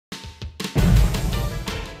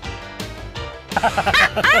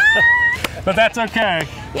But that's okay.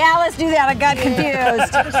 Yeah, let's do that. I got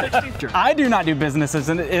confused. I do not do businesses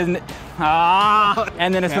and then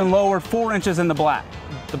it's been lowered 4 inches in the black.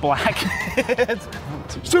 The black.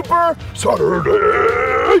 Super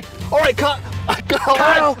Saturday. All right, Kyle.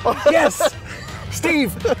 Yes.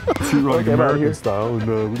 Steve. You're running American style,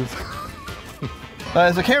 and we just.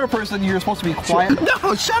 As a camera person, you're supposed to be quiet.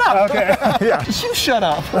 No, shut up. Okay. Yeah. You shut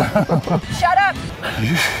up. Shut up.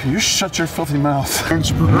 You shut your filthy mouth.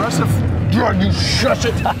 It's progressive. You shut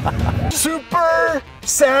it. Super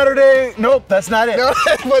Saturday. Nope, that's not it. No,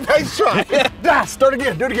 but nice try. Start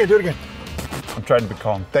again. Do it again. Do it again. I'm trying to be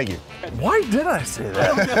calm. Thank you. Why did I say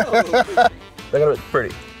that? I got it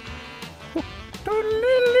pretty.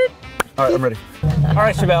 All right, I'm ready. All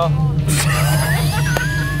right, Chevelle.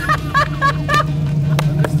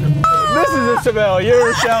 This is a Chevelle.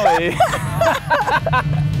 You're Shelly.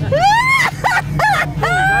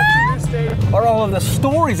 Are all of the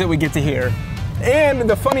stories that we get to hear, and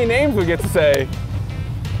the funny names we get to say.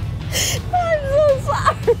 I'm so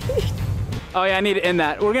sorry. Oh yeah, I need to end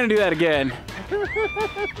that. We're gonna do that again.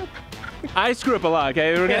 I screw up a lot,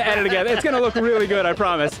 okay? We're gonna edit again. It's gonna look really good, I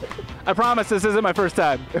promise. I promise this isn't my first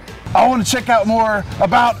time. I want to check out more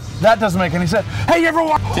about, that doesn't make any sense. Hey,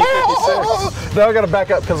 everyone! Now I gotta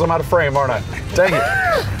back up because I'm out of frame, aren't I? Dang it.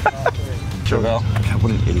 Chevelle. God,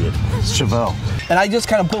 what an idiot. It's Chevelle. And I just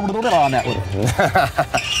kind of put a little bit on that one.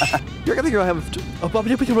 You're gonna go have. I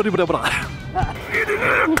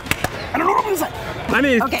don't know what I'm saying. I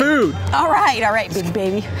need food. All right, big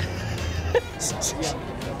baby.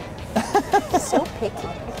 So picky.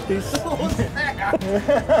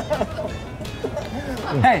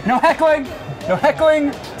 Hey, no heckling. No heckling.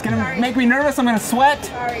 It's gonna make me nervous. I'm gonna sweat.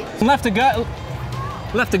 Sorry. Left to go.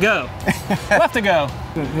 Left to go. Left to go.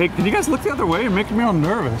 Hey, can you guys look the other way? You're making me all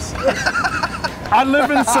nervous. I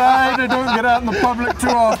live inside. I don't get out in the public too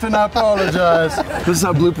often. I apologize. This is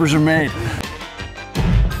how bloopers are made.